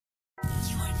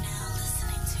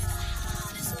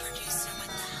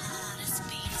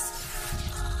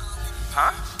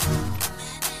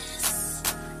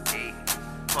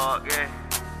Parkay.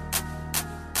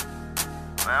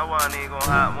 Man, I wasn't even gonna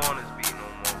hop on this beat no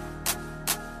more.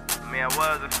 I mean, I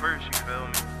was at first, you feel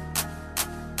me?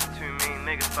 Too many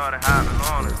niggas started hopping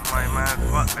on it. I'm like, man,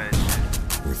 fuck that shit.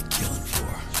 Worth killing for.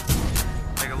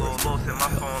 Nigga little loose in my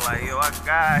phone like, yo, I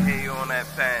gotta hear you on that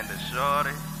Panda,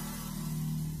 shorty.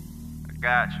 I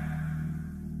got you.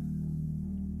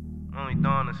 I'm only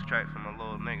doing this track for my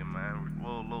little nigga, man.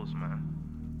 Little loose, man.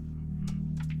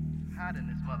 Hot in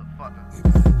this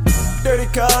motherfucker. Dirty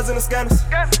cars in the scanners.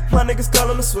 My niggas call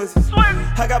them the Swiss.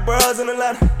 I got bras in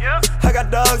Atlanta. I got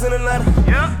dogs in Atlanta.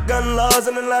 Gun laws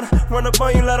in Atlanta. Run up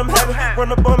on you, let them have it.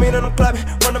 Run up on me, then I'm clapping.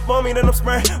 Run up on me, then I'm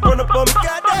spraying. Run up on me,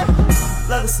 goddamn.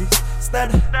 Leather seats,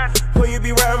 standard. When you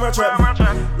be riding around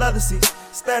trapping. Leather seats,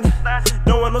 standard.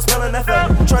 Don't want no smelling that fat.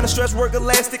 Tryna stretch work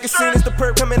elastic. As soon as the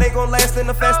perk come in, they gon' last. And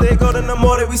the faster it go, then the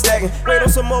more that we stacking. Wait on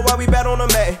some more while we bat on the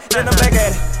mat. Then I'm back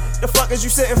at it. The fuck is you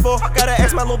sitting for? Gotta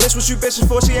ask my little bitch what you bitching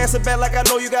for. She answered back like I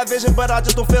know you got vision, but I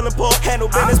just don't feel poor. Handle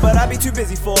business, but I be too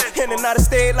busy for. In and out of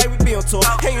state like we be on tour.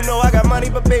 And you know I got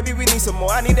money, but baby we need some more.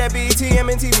 I need that BET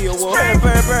MTV award.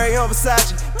 Burberry on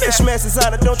Versace. Fishman's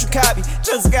designer, don't you copy?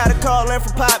 Just got a call in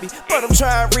from Poppy, but I'm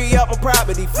trying to re-up my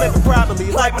property. Flip it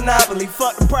properly, like Monopoly.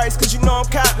 Fuck the price, cause you know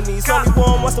I'm copping these. Only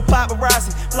one wants the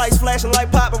paparazzi. Lights flashing like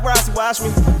paparazzi. Watch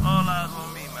me. All eyes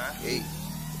on me, man. Hey.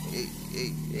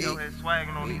 Yo, head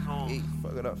swagging on these hoes.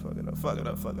 Fuck it up. Fucking up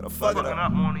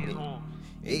on these hoes.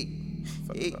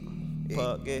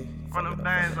 Parkay. Run them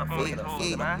bands up on these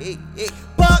hoes, man.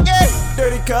 Parkay.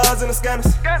 Dirty cars in the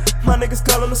scanners. My niggas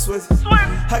call them the Swiss.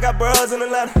 I got bras in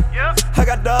Atlanta. I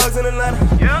got dogs in Atlanta.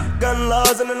 Gun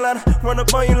laws in Atlanta. Run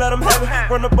up on you, let them have it.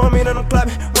 Run up on me, then I'm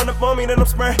clapping. Run up on me, then I'm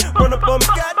spraying. Run up on me,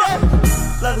 goddamn.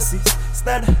 Leather seats,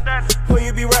 standard. When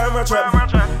you be riding around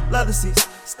trapping. Leather seats,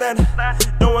 standard.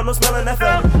 Don't want no smelling that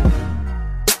fat.